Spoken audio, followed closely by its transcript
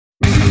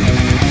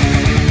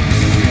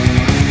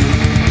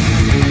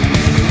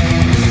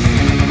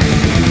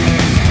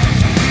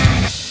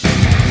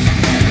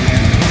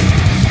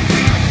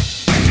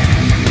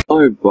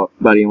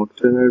everybody, and welcome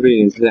to another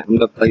video. And today I'm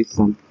gonna play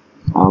some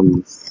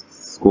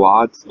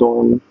Squad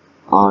Storm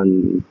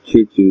on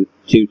Choo Choo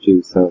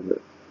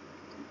server.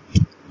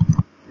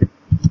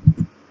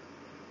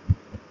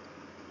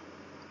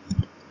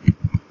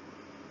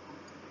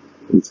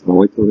 I'm just gonna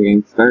wait till the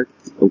game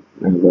starts. Oh,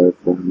 I'm gonna go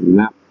from the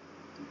map.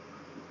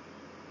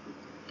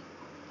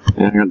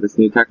 And I got this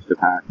new texture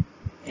pack,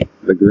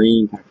 the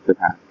green texture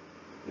pack.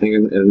 I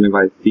think it's made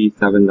by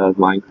C7 Does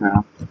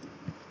Minecraft.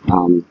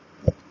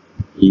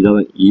 He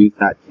doesn't use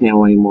that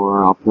channel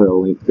anymore. I'll put a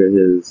link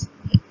to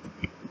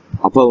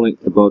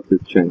both his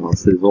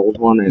channels, his old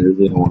one and his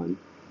new one.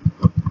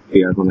 If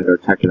you guys want to go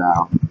check it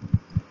out.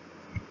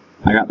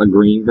 I got the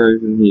green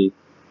version.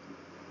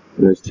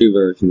 There's two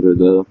versions. There's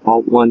the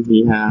default one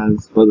he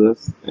has for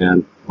this,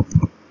 and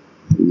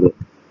the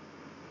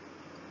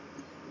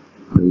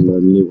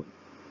new one.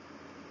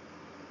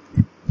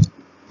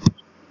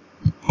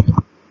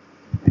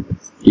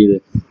 Let's do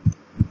this.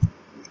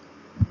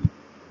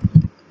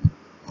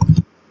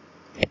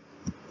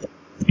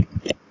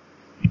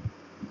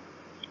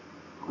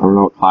 I don't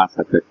know what class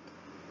I picked.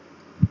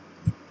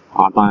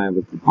 I thought it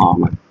was the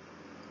bomber.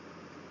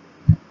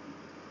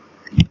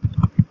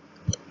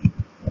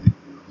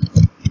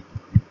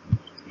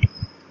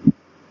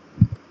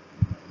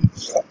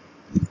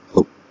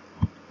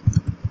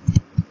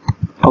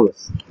 Oh.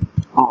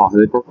 Oh,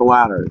 they broke the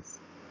ladders.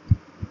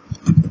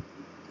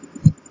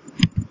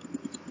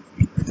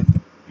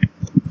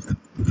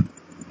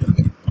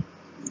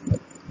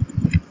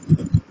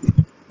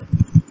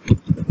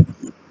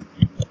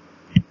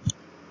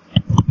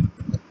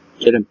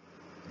 Get him.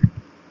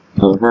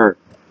 Oh, her.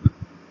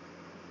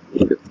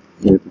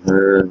 Get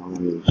her. I'm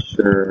not even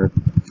sure.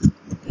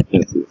 I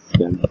can't see the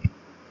skin.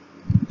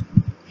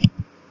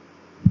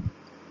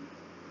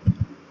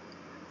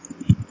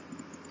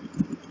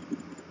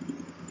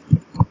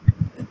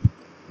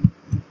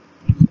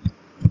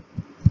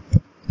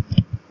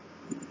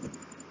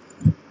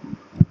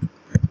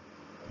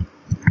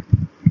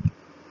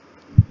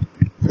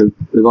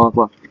 There's all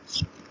left.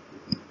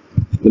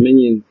 The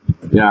minion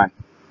guy.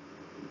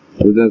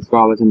 I was in a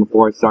squad with him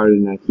before I started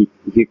and he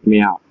kicked me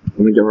out.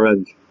 I'm gonna get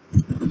revenge.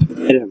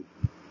 Hit him.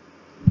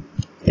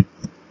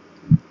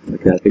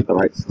 Okay, I think the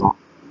right spot.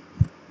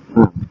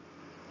 Huh.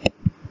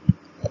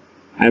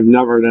 I've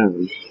never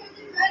done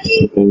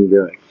anything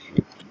good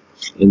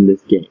in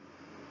this game.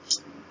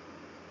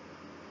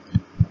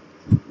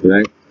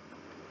 Right?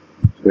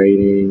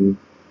 Waiting.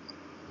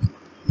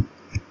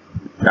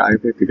 I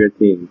picked a good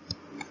team.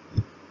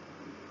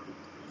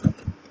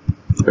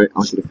 Wait,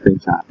 I'll get a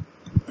screenshot.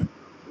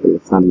 The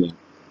thumbnail.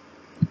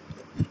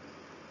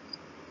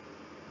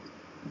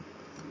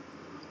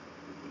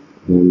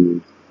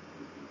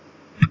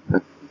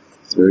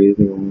 That's very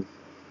easy one.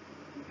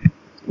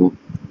 Yeah.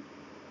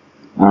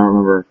 I don't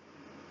remember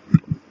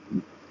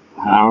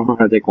how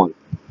to take one.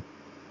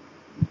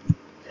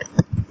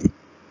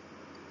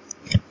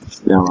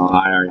 Yeah, well,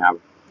 I already have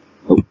it.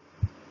 Oh.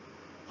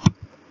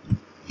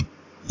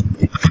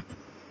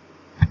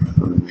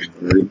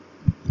 Ready?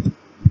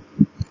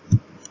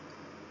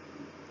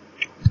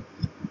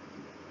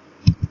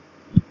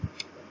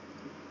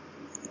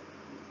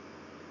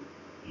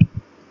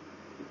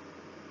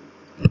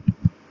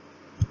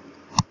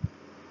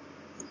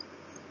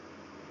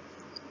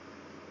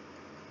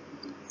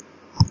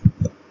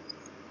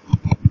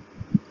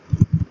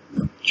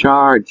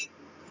 Charge!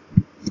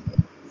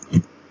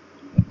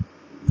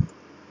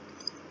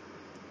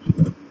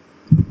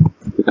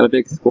 We got a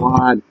big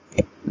squad.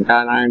 We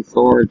got an iron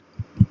sword.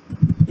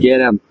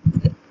 Get him!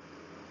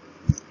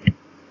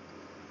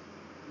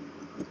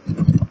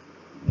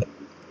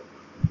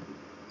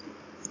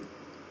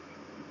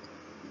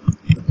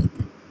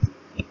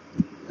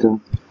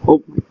 Go.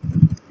 Oh!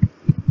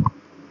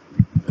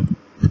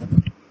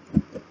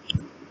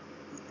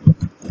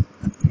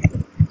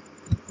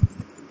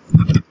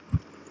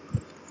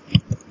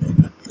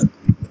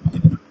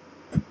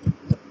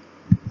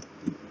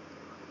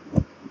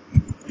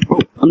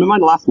 Am I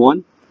the last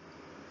one?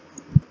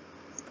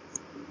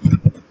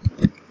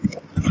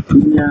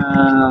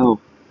 No.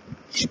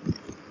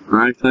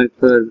 I actually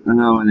put an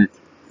O in it.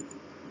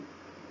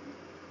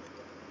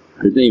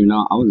 I didn't even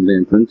know. I wasn't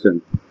paying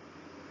attention.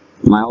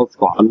 My whole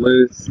squad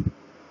lose.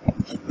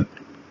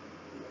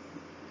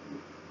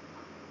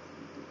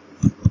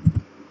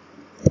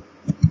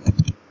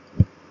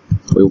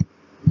 Whoa.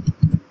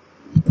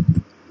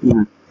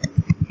 Yeah.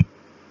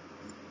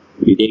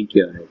 We did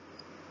good.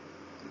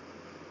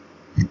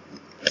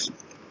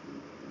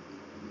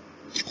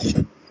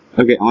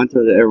 Okay, on to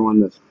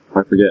everyone that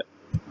I forget.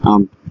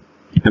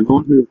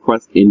 Everyone who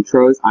requests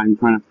intros, I'm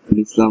trying to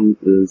finish some,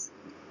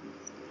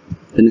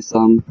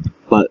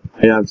 but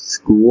I have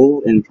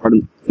school and try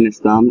to finish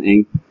them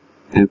and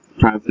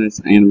try to finish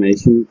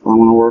animations I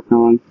want to work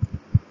on.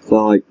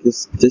 So like,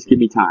 just give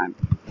me time.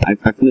 I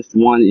finished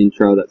one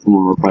intro that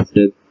someone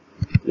requested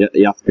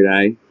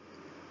yesterday.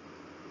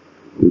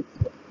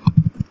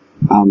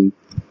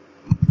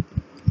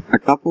 A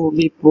couple of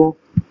people,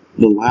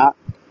 a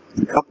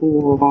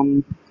couple of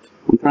them.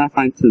 I'm trying to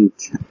find some,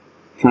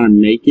 trying to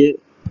make it,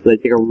 they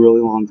take a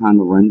really long time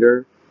to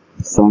render.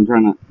 So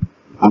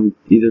I'm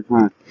either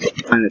trying to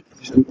find a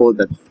template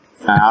that's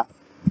fast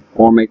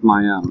or make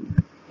my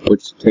own,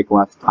 which take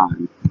less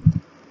time.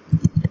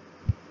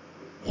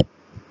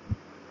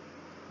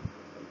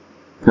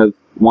 Because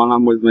one I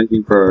was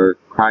making for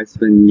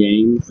Cryspin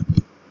Games,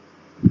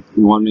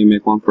 he wanted me to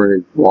make one for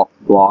his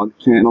blog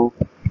channel.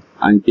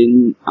 I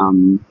didn't,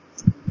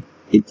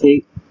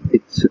 it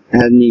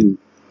hadn't even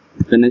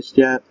finished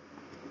yet.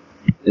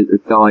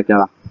 It felt like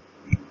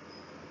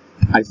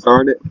I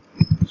started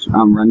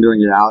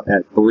rendering it out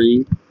at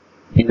 3,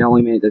 and it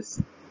only made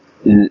this,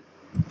 and it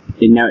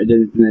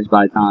didn't finish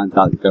by the time I was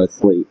about to go to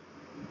sleep.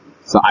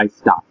 So I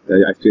stopped.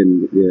 I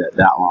shouldn't do it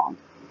that long.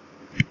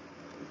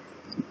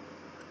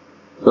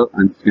 So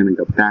I'm just gonna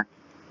go back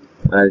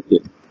to what I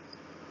did.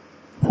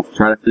 I'll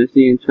try to finish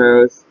the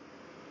intros,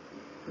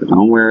 but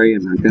don't worry,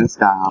 I'm not gonna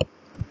stop.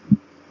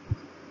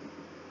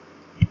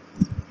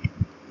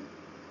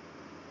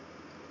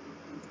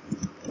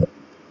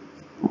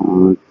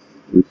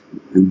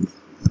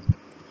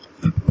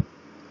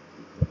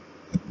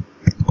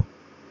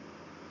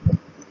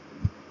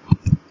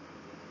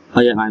 Oh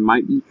yeah, I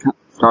might be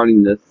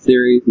starting this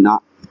series, I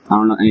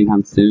don't know,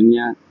 anytime soon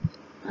yet.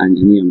 I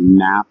need a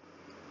map.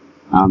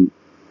 I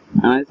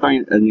might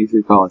find a new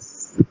series called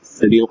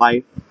City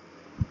Life.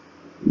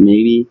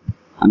 Maybe.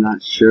 I'm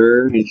not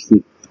sure.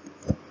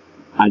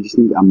 I just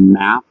need a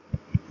map.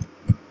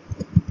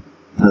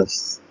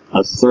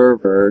 A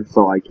server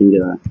so I can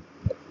get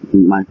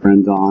my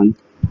friends on.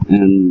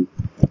 And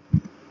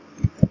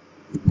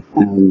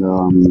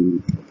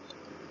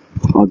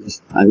I'll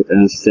just,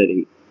 in a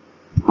city.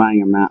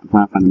 Trying to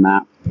find a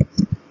map.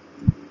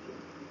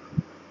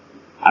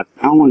 I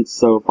found one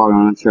so far,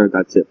 I'm not sure if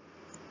that's it.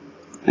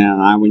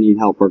 And I would need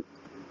help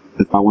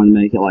if I want to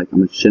make it like a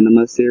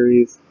machinima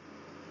series.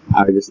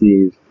 I would just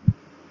need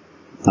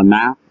a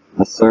map,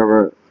 a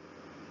server,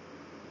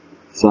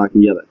 so I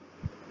can get it.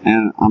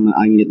 And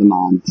I can get the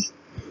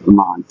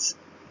mods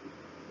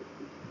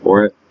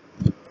for it.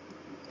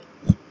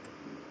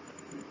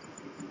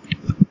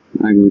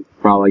 I can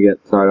probably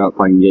get started up if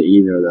I can get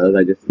either of those.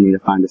 I just need to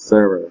find a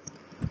server.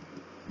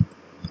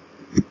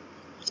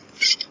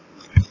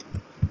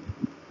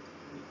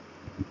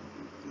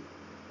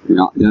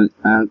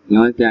 The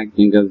only thing I can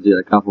think of to get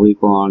a couple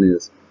people on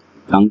is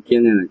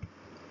Duncan and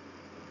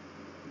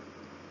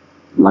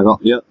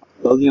yep,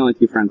 those are the only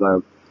two friends I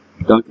have.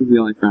 Duncan's the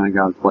only friend I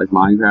got to play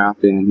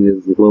Minecraft, and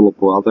his little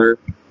brother.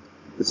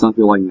 There's some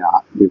people like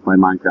that who play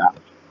Minecraft.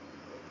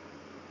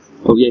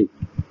 Oh yay!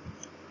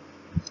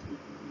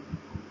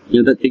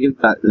 That gives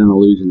that an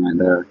illusion right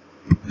there.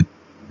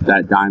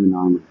 That diamond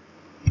armor.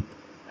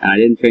 And I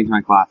didn't change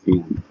my class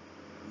again.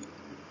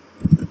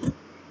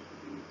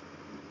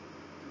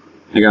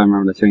 I gotta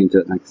remember to change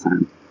it next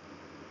time.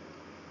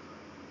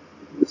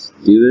 Let's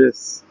do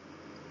this.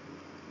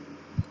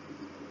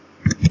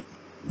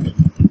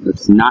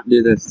 Let's not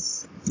do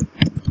this.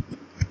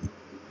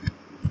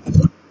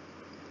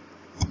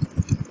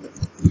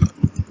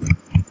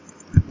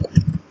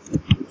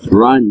 Let's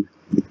run.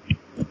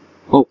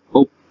 Oh.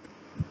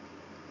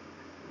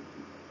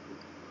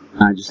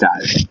 I just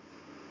died.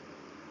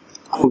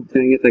 Oh,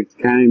 dang it, the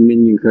kind of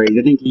minion crazy.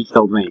 I think he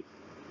killed me.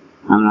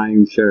 I'm not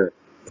even sure.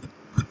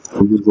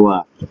 Who's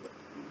left?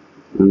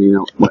 I don't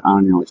even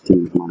know which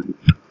team is mine.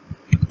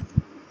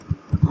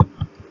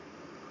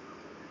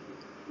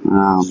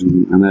 I'm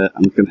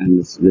just gonna end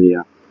this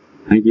video.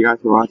 Thank you guys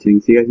for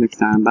watching. See you guys next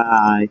time.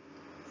 Bye.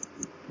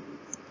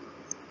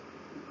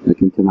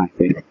 Look into my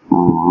face.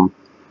 Aww.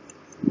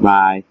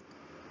 Bye.